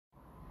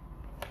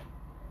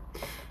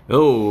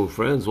Hello,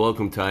 friends.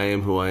 Welcome to I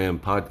Am Who I Am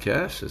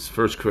podcast. It's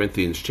 1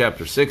 Corinthians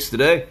chapter 6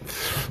 today.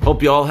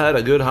 Hope you all had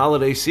a good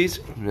holiday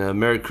season.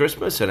 Merry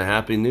Christmas and a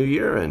Happy New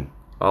Year and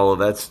all of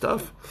that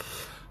stuff.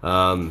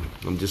 I'm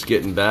just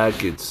getting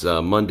back. It's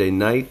Monday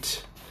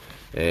night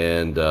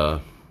and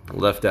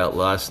left out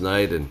last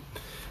night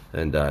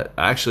and I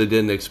actually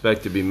didn't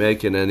expect to be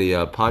making any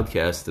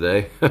podcasts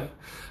today.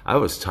 I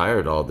was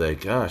tired all day.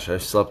 Gosh, I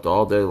slept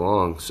all day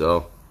long.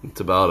 So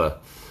it's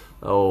about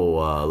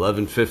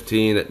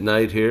 11:15 at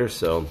night here,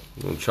 so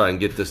I'll try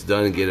and get this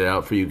done and get it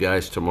out for you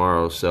guys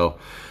tomorrow. So,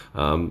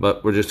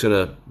 but we're just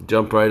going to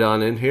jump right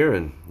on in here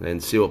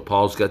and see what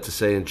Paul's got to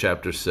say in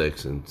chapter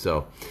 6. And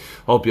so,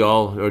 hope you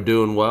all are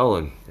doing well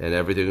and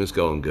everything is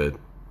going good.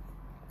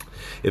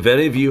 If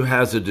any of you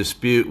has a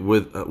dispute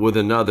with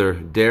another,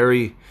 dare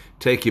he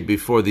take it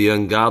before the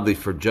ungodly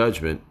for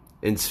judgment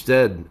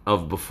instead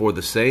of before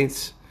the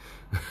saints?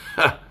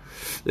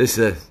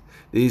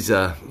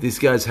 These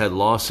guys had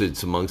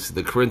lawsuits amongst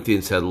the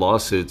Corinthians had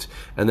lawsuits,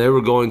 and they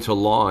were going to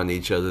law on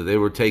each other. They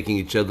were taking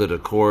each other to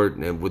court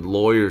and with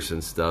lawyers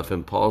and stuff.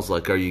 And Paul's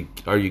like, "Are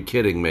you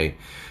kidding me?"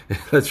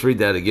 Let's read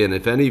that again.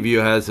 If any of you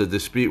has a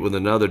dispute with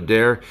another,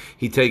 dare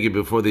he take it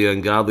before the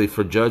ungodly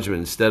for judgment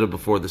instead of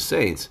before the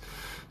saints.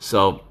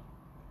 So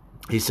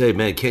he said,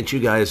 "Man, can't you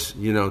guys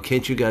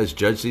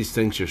judge these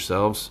things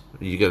yourselves?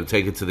 You got to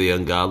take it to the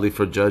ungodly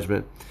for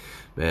judgment."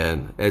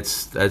 Man,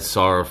 that's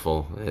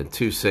sorrowful.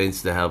 Two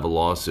saints to have a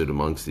lawsuit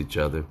amongst each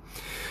other.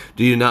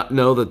 Do you not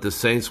know that the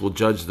saints will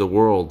judge the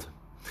world?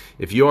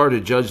 If you are to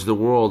judge the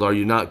world, are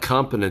you not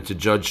competent to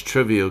judge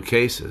trivial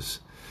cases?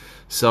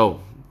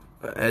 So,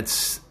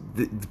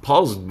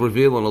 Paul's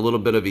revealing a little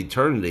bit of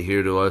eternity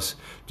here to us.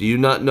 Do you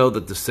not know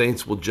that the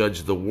saints will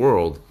judge the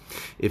world?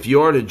 If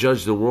you are to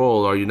judge the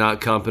world, are you not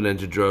competent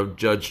to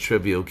judge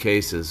trivial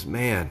cases?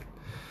 Man,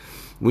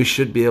 we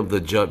should be able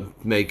to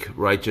make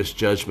righteous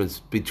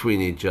judgments between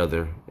each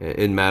other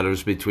in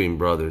matters between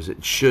brothers.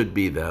 It should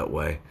be that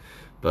way.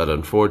 But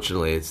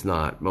unfortunately, it's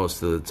not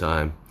most of the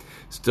time.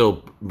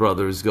 Still,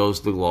 brothers goes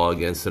to law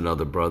against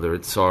another brother.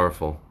 It's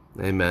sorrowful.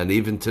 Amen.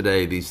 Even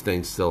today, these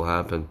things still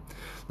happen.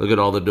 Look at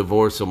all the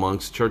divorce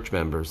amongst church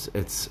members.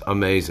 It's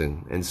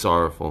amazing and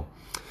sorrowful.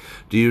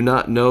 Do you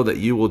not know that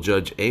you will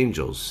judge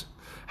angels?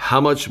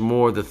 How much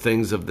more the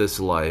things of this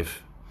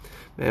life?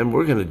 Man,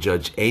 we're going to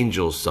judge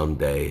angels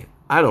someday.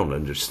 I don't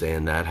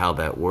understand how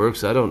that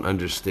works. I don't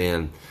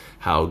understand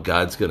how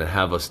God's going to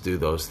have us do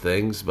those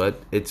things,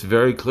 but it's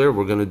very clear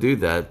we're going to do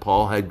that.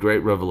 Paul had great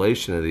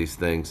revelation of these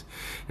things.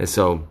 And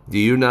so, do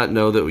you not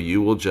know that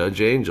you will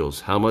judge angels?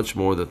 How much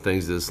more the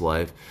things of this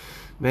life?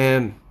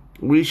 Man,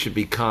 we should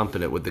be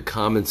competent with the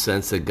common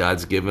sense that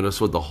God's given us,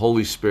 with the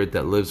Holy Spirit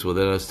that lives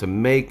within us, to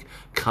make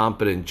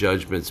competent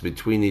judgments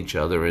between each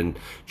other in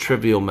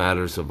trivial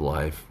matters of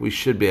life. We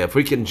should be. If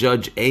we can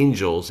judge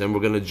angels and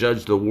we're going to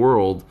judge the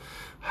world,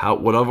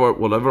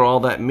 whatever all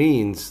that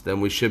means,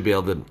 then we should be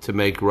able to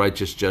make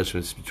righteous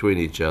judgments between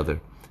each other.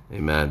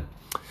 Amen.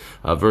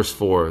 Verse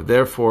 4,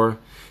 therefore,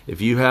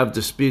 if you have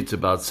disputes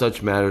about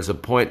such matters,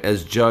 appoint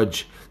as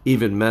judge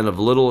even men of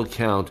little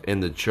account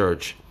in the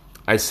church.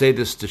 I say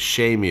this to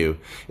shame you.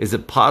 Is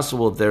it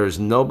possible that there is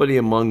nobody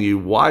among you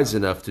wise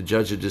enough to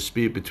judge a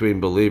dispute between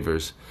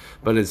believers,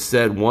 but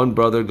instead one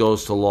brother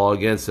goes to law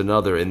against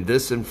another, and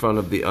this in front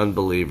of the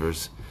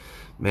unbelievers?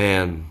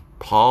 Man,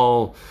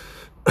 Paul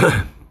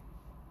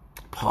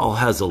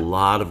has a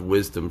lot of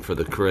wisdom for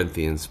the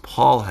Corinthians.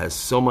 Paul has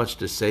so much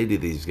to say to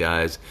these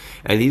guys,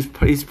 and he's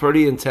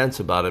pretty intense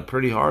about it,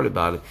 pretty hard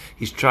about it.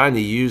 He's trying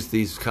to use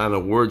these kind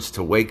of words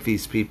to wake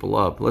these people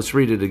up. Let's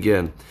read it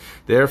again.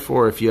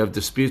 Therefore, if you have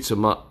disputes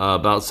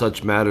about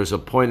such matters,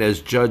 appoint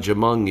as judge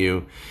among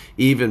you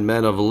even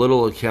men of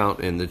little account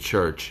in the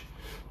church.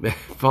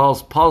 Paul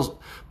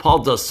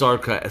does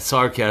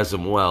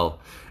sarcasm well.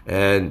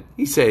 And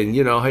he's saying,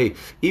 hey,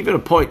 even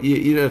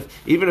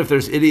even if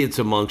there's idiots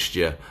amongst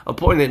you,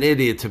 appoint an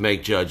idiot to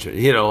make judgment.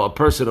 A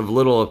person of a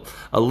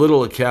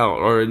little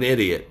account, or an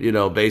idiot.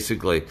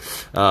 Basically,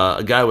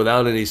 a guy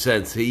without any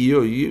sense.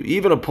 You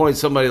even appoint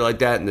somebody like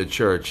that in the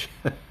church.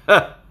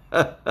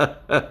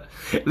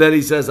 Then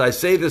he says, I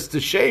say this to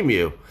shame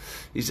you.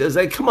 He says,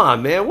 hey, come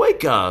on, man,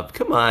 wake up.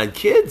 Come on,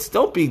 kids,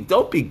 don't be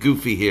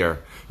goofy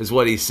here, is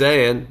what he's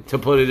saying. To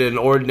put it in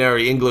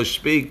ordinary English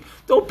speak,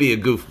 don't be a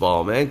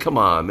goofball, man. Come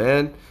on,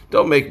 man.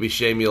 Don't make me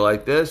shame you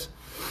like this.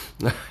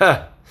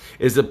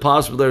 Is it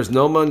possible there's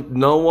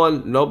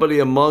nobody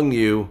among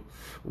you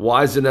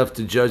wise enough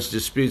to judge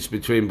disputes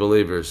between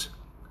believers?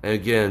 And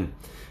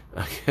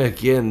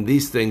again,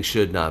 these things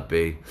should not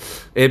be.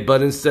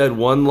 But instead,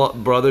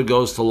 one brother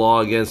goes to law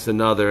against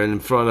another, and in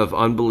front of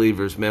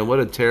unbelievers. Man, what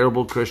a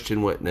terrible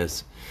Christian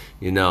witness.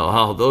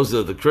 Those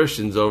are the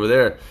Christians over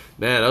there.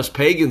 Man, us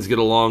pagans get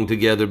along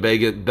together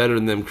better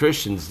than them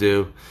Christians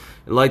do.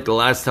 And like the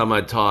last time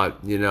I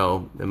taught,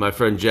 and my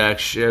friend Jack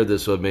shared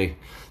this with me,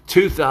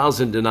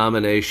 2,000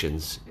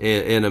 denominations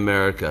in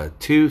America,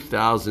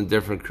 2,000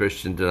 different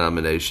Christian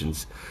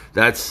denominations.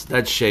 That's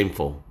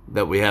shameful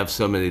that we have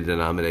so many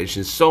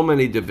denominations, so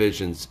many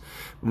divisions.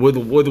 With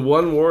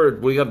one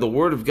word, we have the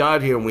Word of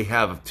God here, and we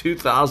have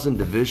 2,000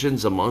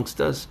 divisions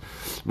amongst us.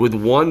 With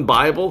one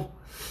Bible,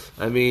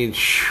 I mean,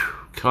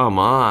 come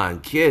on,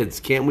 kids,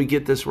 can't we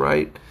get this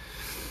right?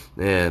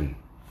 And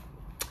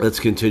let's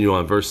continue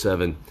on, verse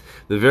 7.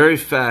 The very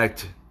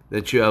fact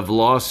that you have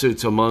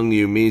lawsuits among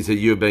you means that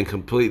you have been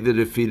completely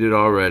defeated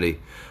already.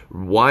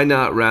 Why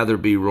not rather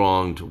be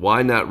wronged?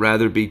 Why not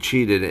rather be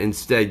cheated?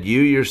 Instead,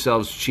 you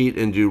yourselves cheat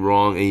and do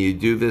wrong, and you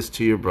do this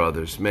to your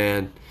brothers.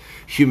 Man,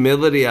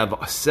 humility,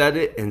 I've said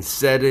it and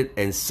said it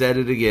and said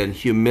it again.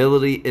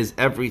 Humility is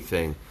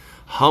everything.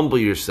 Humble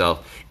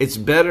yourself. It's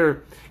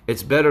better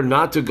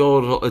not to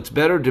go, it's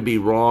better to be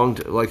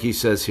wronged, like he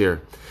says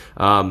here.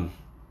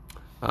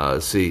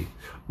 Let's see.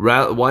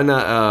 Why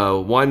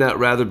not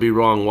rather be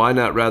wrong? Why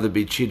not rather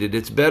be cheated?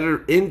 It's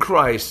better in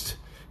Christ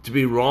to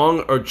be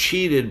wrong or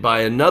cheated by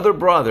another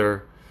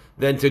brother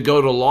than to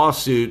go to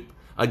lawsuit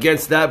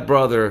against that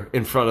brother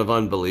in front of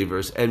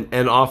unbelievers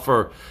and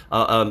offer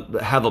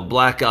have a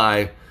black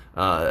eye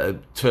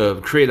to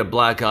create a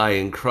black eye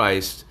in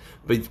Christ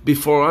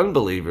before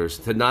unbelievers,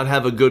 to not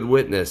have a good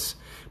witness.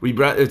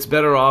 It's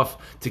better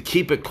off to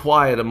keep it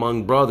quiet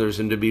among brothers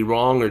and to be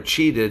wrong or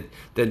cheated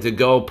than to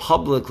go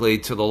publicly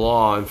to the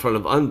law in front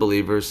of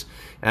unbelievers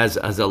as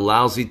a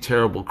lousy,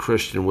 terrible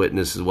Christian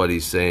witness, is what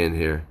he's saying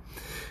here.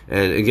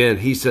 And again,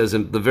 he says,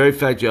 the very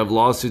fact you have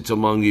lawsuits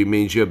among you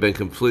means you have been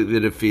completely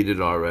defeated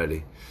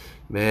already.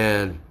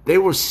 Man, they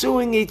were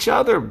suing each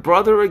other,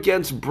 brother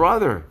against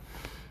brother.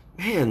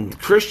 Man,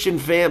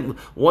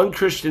 one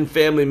Christian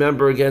family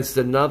member against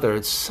another.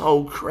 It's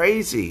so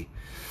crazy.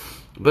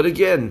 But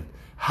again,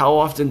 how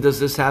often does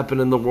this happen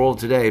in the world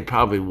today?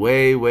 Probably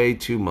way, way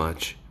too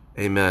much.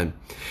 Amen.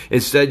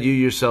 Instead, you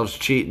yourselves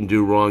cheat and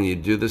do wrong. You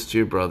do this to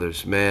your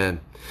brothers. Man,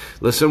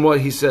 listen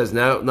what he says.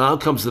 Now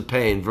comes the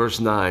pain.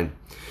 Verse 9.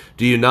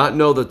 Do you not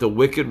know that the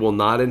wicked will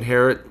not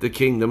inherit the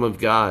kingdom of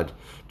God?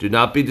 Do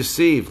not be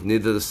deceived.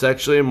 Neither the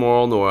sexually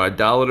immoral, nor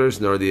idolaters,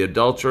 nor the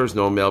adulterers,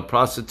 nor male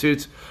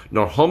prostitutes,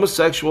 nor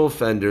homosexual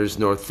offenders,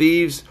 nor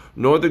thieves,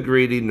 nor the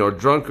greedy, nor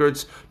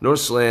drunkards, nor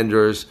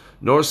slanderers,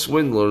 nor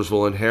swindlers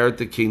will inherit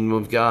the kingdom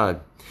of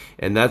God.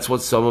 And that's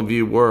what some of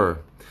you were.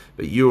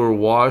 But you were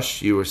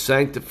washed, you were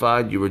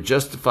sanctified, you were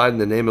justified in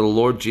the name of the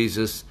Lord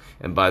Jesus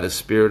and by the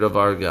Spirit of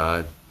our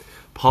God.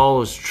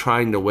 Paul is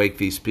trying to wake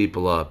these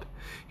people up.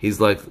 He's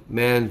like,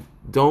 man,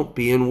 don't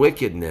be in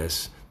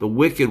wickedness. The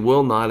wicked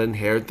will not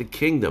inherit the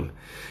kingdom.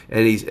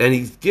 And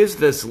he gives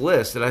this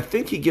list, and I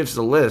think he gives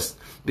the list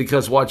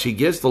because, watch, he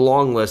gives the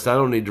long list. I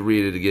don't need to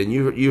read it again.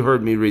 You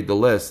heard me read the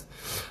list.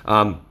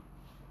 And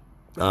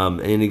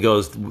he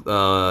goes,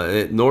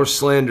 nor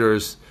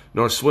slanderers,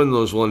 nor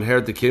swindlers will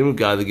inherit the kingdom of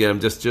God. Again,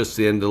 just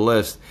the end of the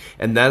list.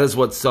 And that is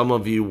what some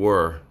of you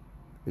were.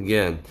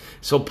 Again.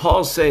 So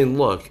Paul's saying,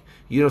 look,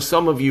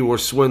 some of you were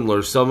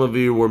swindlers, some of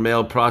you were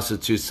male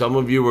prostitutes, some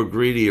of you were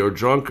greedy or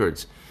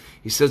drunkards.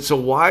 He said, so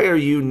why are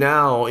you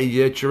now,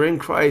 yet you're in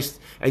Christ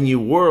and you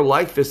were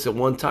like this at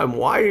one time,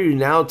 why are you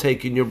now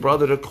taking your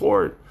brother to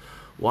court?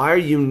 Why are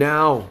you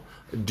now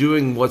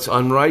doing what's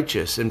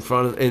unrighteous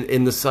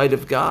in the sight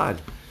of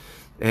God?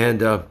 And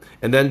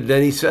then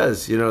he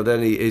says,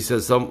 he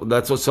says,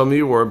 that's what some of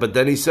you were, but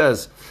then he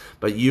says,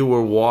 but you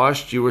were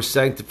washed, you were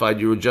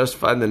sanctified, you were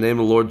justified in the name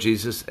of the Lord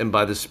Jesus and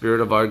by the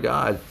Spirit of our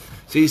God.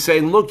 So he's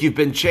saying, look, you've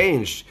been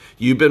changed,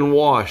 you've been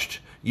washed,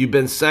 you've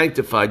been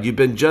sanctified, you've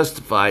been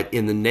justified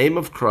in the name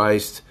of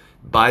Christ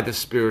by the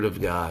Spirit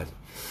of God.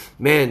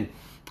 Man,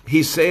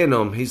 he's saying to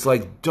them, he's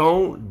like,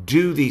 don't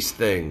do these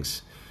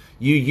things.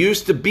 You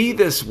used to be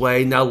this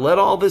way, now let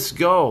all this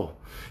go.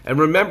 And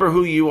remember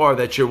who you are,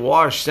 that you're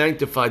washed,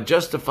 sanctified,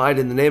 justified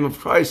in the name of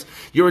Christ.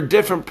 You're a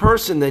different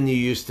person than you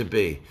used to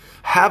be.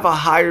 Have a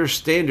higher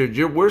standard.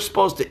 We're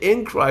supposed to,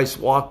 in Christ,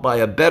 walk by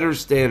a better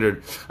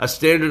standard, a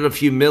standard of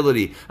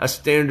humility, a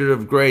standard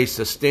of grace,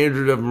 a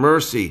standard of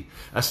mercy,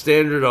 a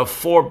standard of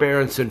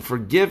forbearance and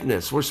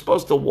forgiveness. We're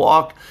supposed to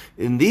walk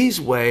in these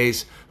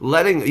ways,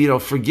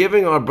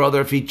 forgiving our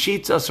brother. If he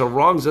cheats us or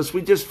wrongs us,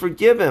 we just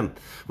forgive him.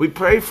 We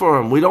pray for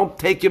him. We don't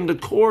take him to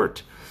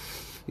court.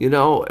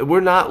 We're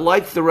not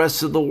like the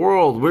rest of the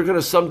world. We're going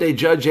to someday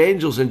judge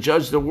angels and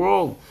judge the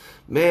world.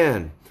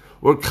 Man,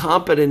 we're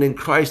competent in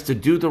Christ to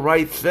do the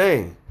right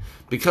thing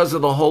because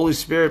of the Holy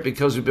Spirit,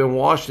 because we've been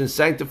washed and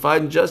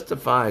sanctified and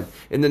justified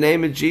in the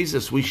name of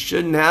Jesus. We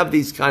shouldn't have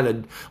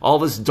all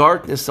this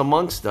darkness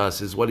amongst us,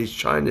 is what he's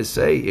trying to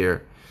say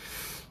here.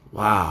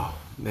 Wow,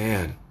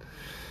 man.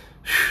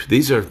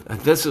 This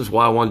is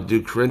why I wanted to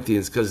do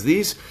Corinthians, because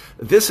this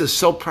is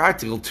so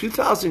practical.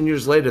 2,000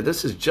 years later,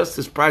 this is just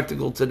as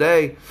practical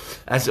today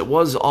as it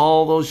was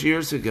all those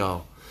years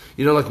ago.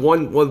 Like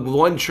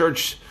one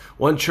church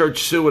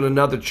suing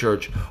another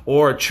church,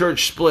 or a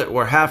church split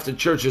where half the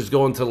church is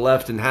going to the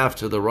left and half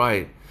to the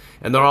right,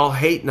 and they're all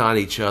hating on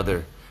each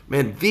other.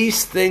 Man,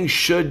 these things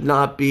should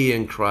not be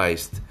in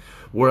Christ.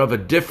 We're of a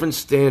different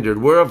standard.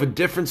 We're of a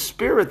different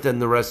spirit than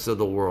the rest of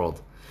the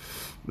world.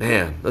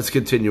 Man, let's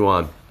continue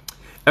on.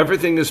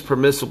 Everything is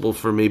permissible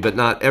for me, but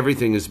not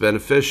everything is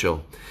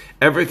beneficial.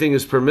 Everything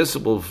is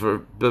permissible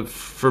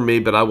for me,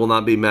 but I will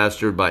not be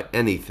mastered by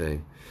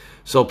anything.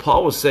 So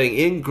Paul was saying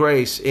in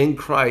grace, in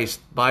Christ,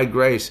 by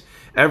grace,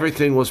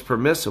 everything was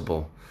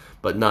permissible,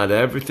 but not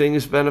everything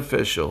is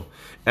beneficial.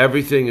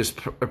 Everything is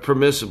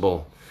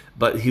permissible,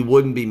 but he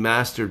wouldn't be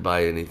mastered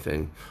by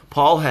anything.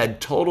 Paul had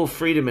total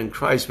freedom in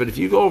Christ, but if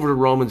you go over to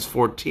Romans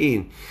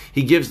 14,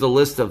 he gives the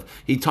list of,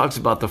 he talks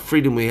about the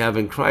freedom we have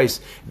in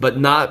Christ, but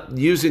not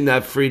using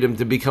that freedom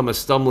to become a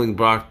stumbling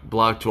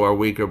block to our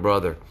weaker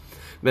brother.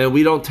 Man,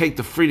 we don't take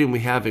the freedom we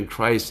have in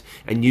Christ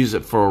and use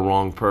it for a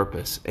wrong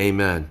purpose.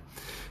 Amen.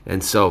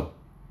 And so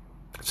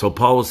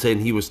Paul was saying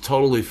he was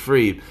totally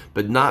free,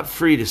 but not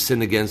free to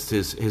sin against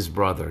his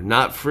brother,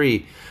 not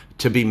free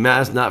to be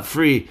not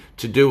free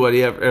to do what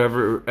he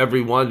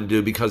ever wanted to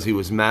do because he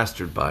was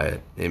mastered by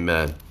it.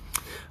 Amen.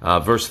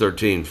 Verse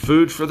 13,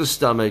 food for the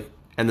stomach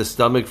and the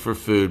stomach for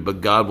food,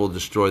 but God will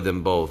destroy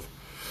them both.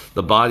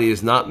 The body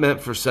is not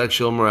meant for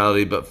sexual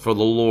immorality, but for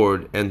the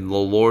Lord, and the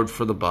Lord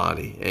for the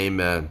body.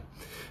 Amen.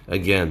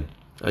 Again,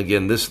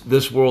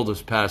 this world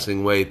is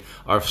passing away.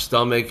 Our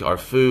stomach, our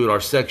food, our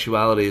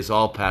sexuality is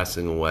all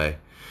passing away.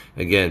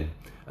 Again,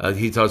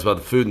 he talks about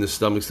the food and the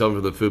stomach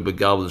for the food, but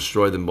God will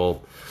destroy them both.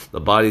 The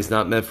body is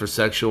not meant for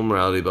sexual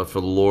immorality, but for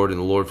the Lord, and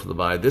the Lord for the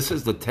body. This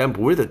is the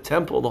temple. We're the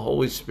temple of the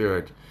Holy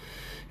Spirit.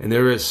 And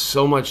there is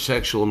so much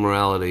sexual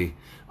immorality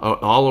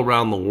all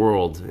around the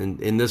world,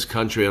 in this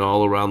country and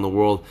all around the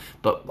world.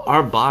 But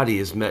our body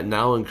is meant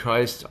now in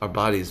Christ. Our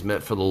body is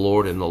meant for the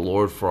Lord, and the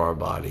Lord for our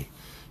body.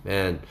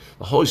 Man,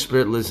 the Holy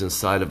Spirit lives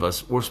inside of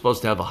us. We're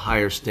supposed to have a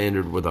higher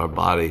standard with our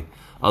body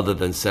other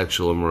than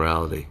sexual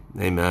immorality.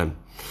 Amen.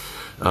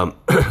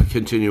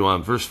 Continue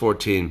on. Verse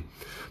 14.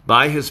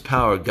 By his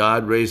power,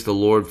 God raised the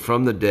Lord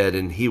from the dead,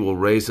 and he will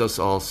raise us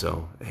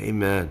also.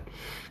 Amen.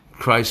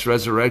 Christ's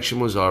resurrection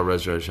was our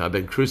resurrection. I've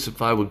been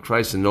crucified with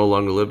Christ and no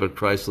longer live, but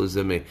Christ lives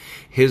in me.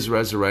 His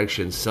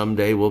resurrection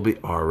someday will be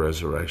our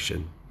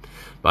resurrection.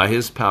 By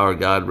his power,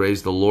 God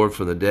raised the Lord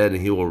from the dead,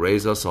 and he will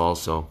raise us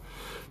also.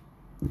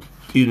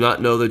 Do you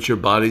not know that your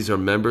bodies are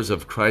members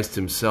of Christ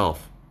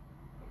himself?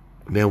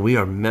 Man, we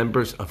are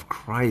members of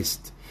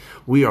Christ.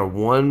 We are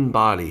one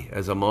body,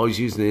 as I'm always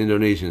using the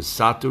Indonesian,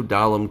 Satu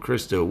Dalam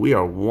Christo. We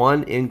are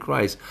one in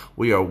Christ.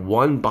 We are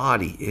one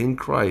body in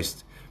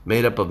Christ,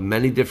 made up of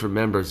many different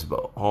members,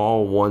 but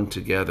all one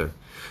together.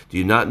 Do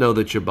you not know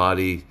that your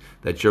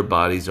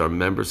bodies are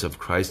members of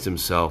Christ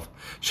himself?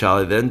 Shall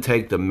I then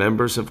take the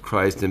members of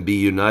Christ and be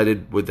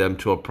united with them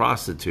to a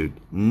prostitute?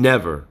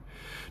 Never.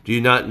 Do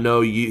you not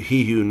know he who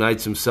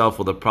unites himself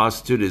with a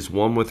prostitute is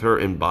one with her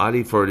in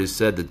body? For it is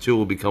said the two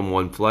will become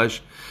one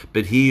flesh.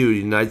 But he who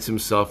unites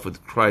himself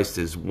with Christ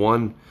is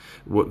one.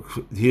 He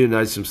who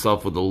unites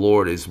himself with the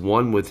Lord is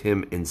one with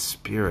him in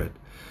spirit.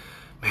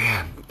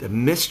 Man, the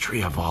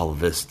mystery of all of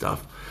this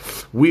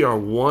stuff. We are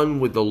one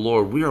with the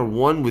Lord. We are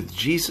one with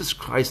Jesus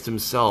Christ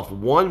himself.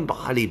 One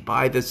body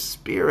by the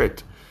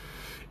Spirit.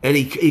 And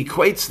he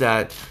equates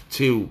that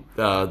to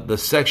the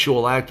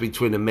sexual act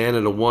between a man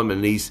and a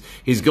woman.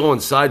 He's going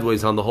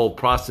sideways on the whole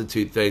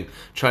prostitute thing,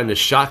 trying to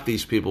shock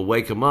these people,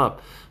 wake them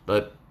up.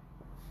 But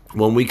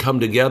when we come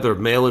together,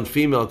 male and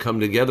female come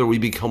together, we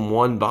become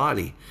one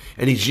body.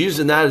 And he's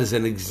using that as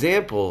an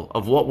example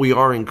of what we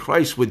are in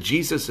Christ with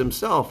Jesus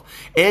himself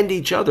and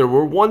each other.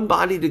 We're one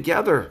body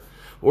together.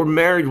 We're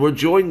married. We're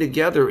joined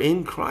together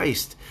in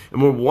Christ.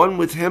 And we're one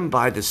with him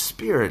by the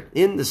Spirit,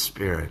 in the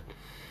Spirit.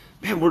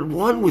 Man, we're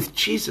one with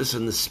Jesus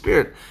in the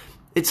Spirit.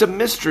 It's a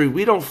mystery.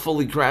 We don't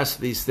fully grasp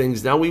these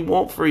things now. We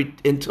won't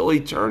until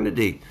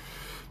eternity.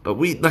 But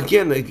we,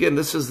 again,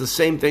 this is the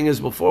same thing as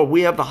before.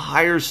 We have the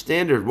higher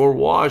standard. We're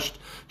washed,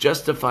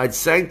 justified,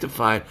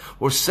 sanctified.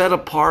 We're set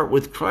apart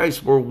with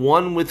Christ. We're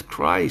one with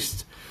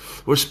Christ.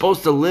 We're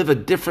supposed to live a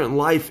different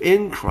life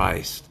in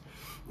Christ.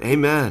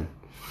 Amen.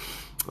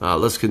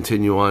 Let's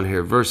continue on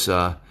here. Verse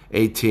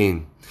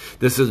 18.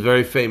 This is a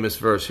very famous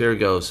verse. Here it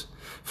goes.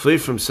 Flee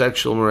from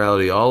sexual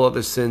immorality. All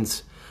other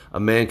sins a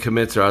man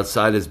commits are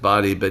outside his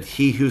body, but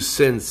he who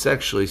sins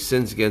sexually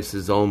sins against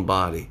his own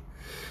body.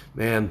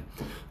 Man,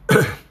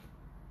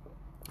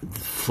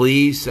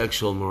 flee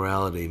sexual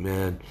immorality,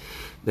 man.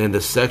 And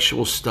the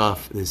sexual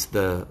stuff is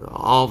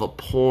all the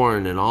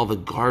porn and all the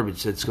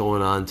garbage that's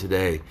going on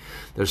today.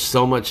 There's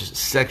so much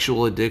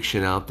sexual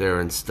addiction out there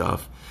and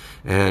stuff.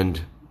 And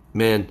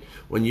man,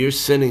 when you're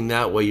sinning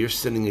that way, you're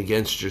sinning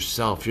against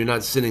yourself. You're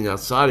not sinning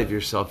outside of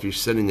yourself. You're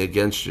sinning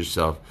against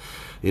yourself.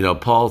 You know,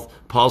 Paul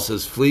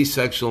says, flee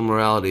sexual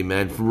immorality,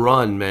 man.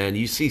 Run, man.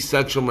 You see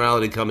sexual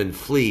immorality come and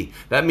flee.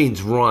 That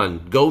means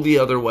run. Go the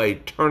other way.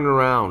 Turn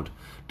around.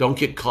 Don't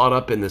get caught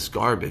up in this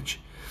garbage.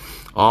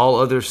 All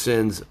other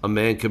sins a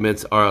man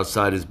commits are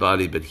outside his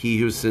body, but he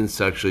who sins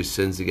sexually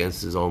sins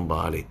against his own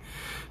body.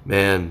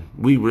 Man,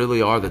 we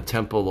really are the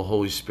temple of the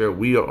Holy Spirit.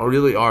 We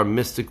really are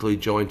mystically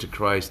joined to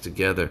Christ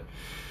together.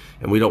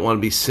 And we don't want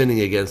to be sinning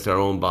against our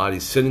own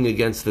bodies, sinning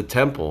against the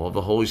temple of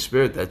the Holy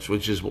Spirit,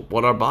 which is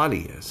what our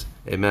body is.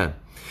 Amen.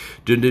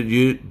 Do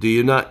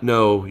you not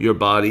know your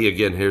body?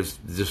 Again, here's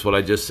just what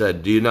I just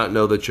said. Do you not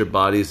know that your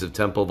body is the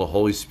temple of the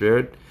Holy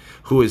Spirit,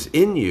 who is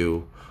in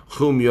you,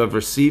 whom you have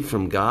received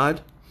from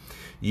God?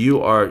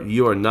 You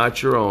are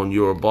not your own.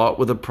 You are bought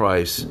with a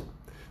price.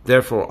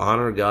 Therefore,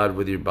 honor God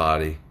with your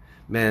body.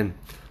 Man,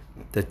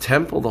 the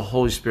temple of the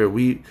Holy Spirit,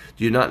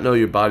 do you not know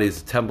your body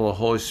is the temple of the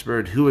Holy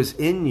Spirit who is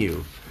in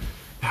you?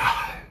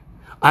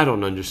 I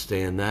don't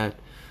understand that.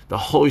 The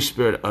Holy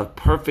Spirit, a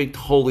perfect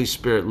Holy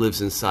Spirit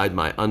lives inside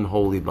my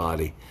unholy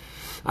body.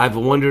 I've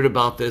wondered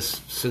about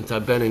this since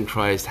I've been in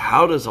Christ.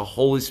 How does a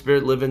Holy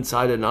Spirit live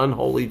inside an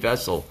unholy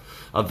vessel?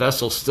 A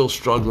vessel still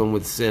struggling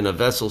with sin, a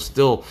vessel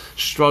still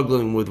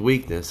struggling with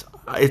weakness.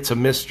 It's a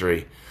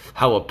mystery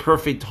how a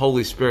perfect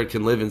Holy Spirit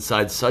can live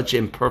inside such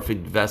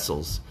imperfect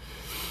vessels.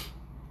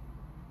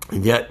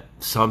 And yet,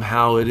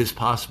 somehow it is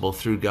possible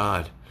through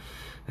God.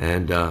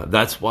 And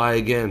that's why,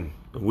 again,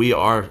 we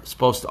are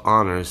supposed to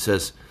honor. It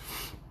says,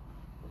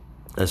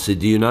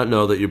 do you not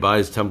know that your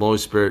body is the temple of the Holy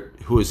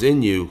Spirit who is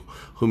in you,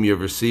 whom you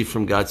have received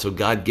from God? So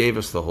God gave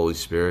us the Holy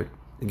Spirit.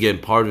 Again,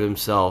 part of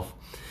himself.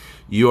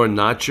 You are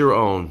not your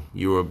own.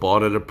 You were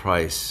bought at a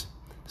price.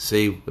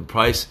 See, the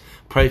price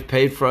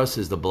paid for us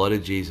is the blood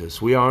of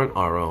Jesus. We aren't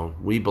our own.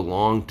 We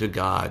belong to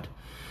God.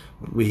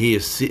 He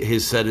has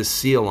set his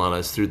seal on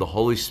us through the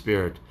Holy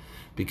Spirit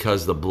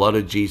because the blood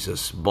of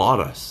Jesus bought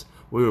us.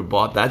 We were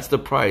bought. That's the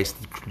price.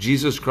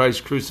 Jesus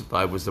Christ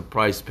crucified was the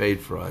price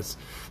paid for us.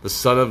 The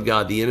Son of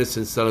God, the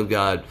innocent Son of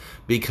God,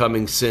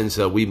 becoming sin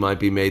so that we might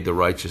be made the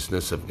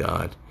righteousness of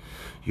God.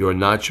 You are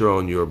not your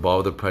own. You are bought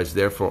with a price.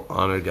 Therefore,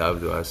 honor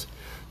God with us.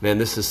 Man,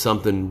 this is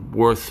something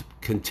worth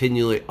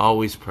continually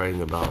always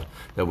praying about,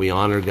 that we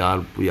honor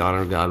God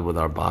with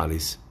our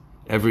bodies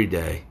every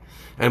day.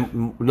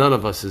 And none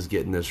of us is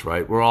getting this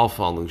right. We're all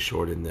falling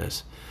short in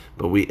this.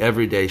 But we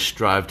every day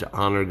strive to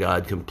honor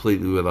God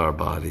completely with our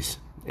bodies.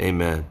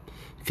 Amen.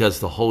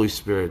 Because the Holy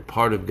Spirit,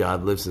 part of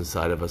God, lives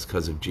inside of us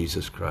because of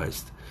Jesus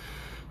Christ.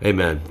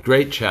 Amen.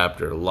 Great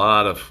chapter.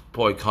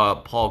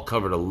 Paul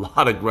covered a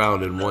lot of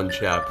ground in one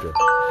chapter.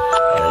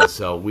 And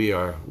so we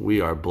are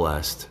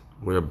blessed.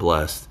 We're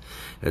blessed.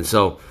 And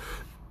so,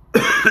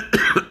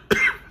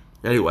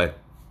 anyway,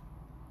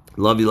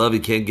 love you.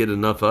 Can't get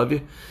enough of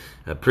you.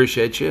 I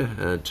appreciate you.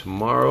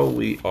 Tomorrow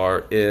we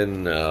are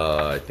in,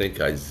 I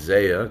think,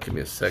 Isaiah. Give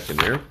me a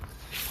second here.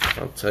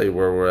 I'll tell you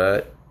where we're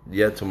at.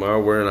 Yeah,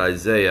 tomorrow we're in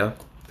Isaiah.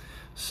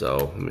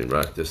 So let me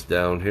write this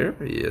down here.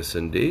 Yes,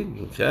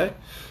 indeed. Okay.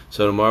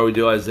 So tomorrow we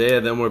do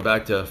Isaiah, then we're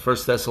back to 1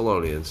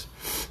 Thessalonians.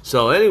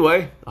 So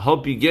anyway, I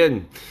hope you get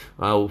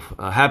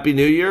a Happy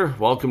New Year.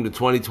 Welcome to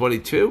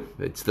 2022.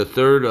 It's the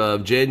 3rd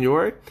of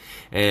January.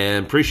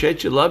 And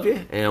appreciate you, love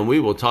you, and we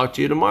will talk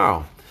to you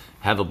tomorrow.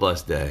 Have a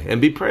blessed day.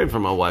 And be praying for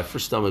my wife. Her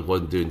stomach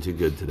wasn't doing too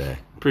good today.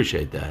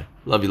 Appreciate that.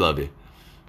 Love you.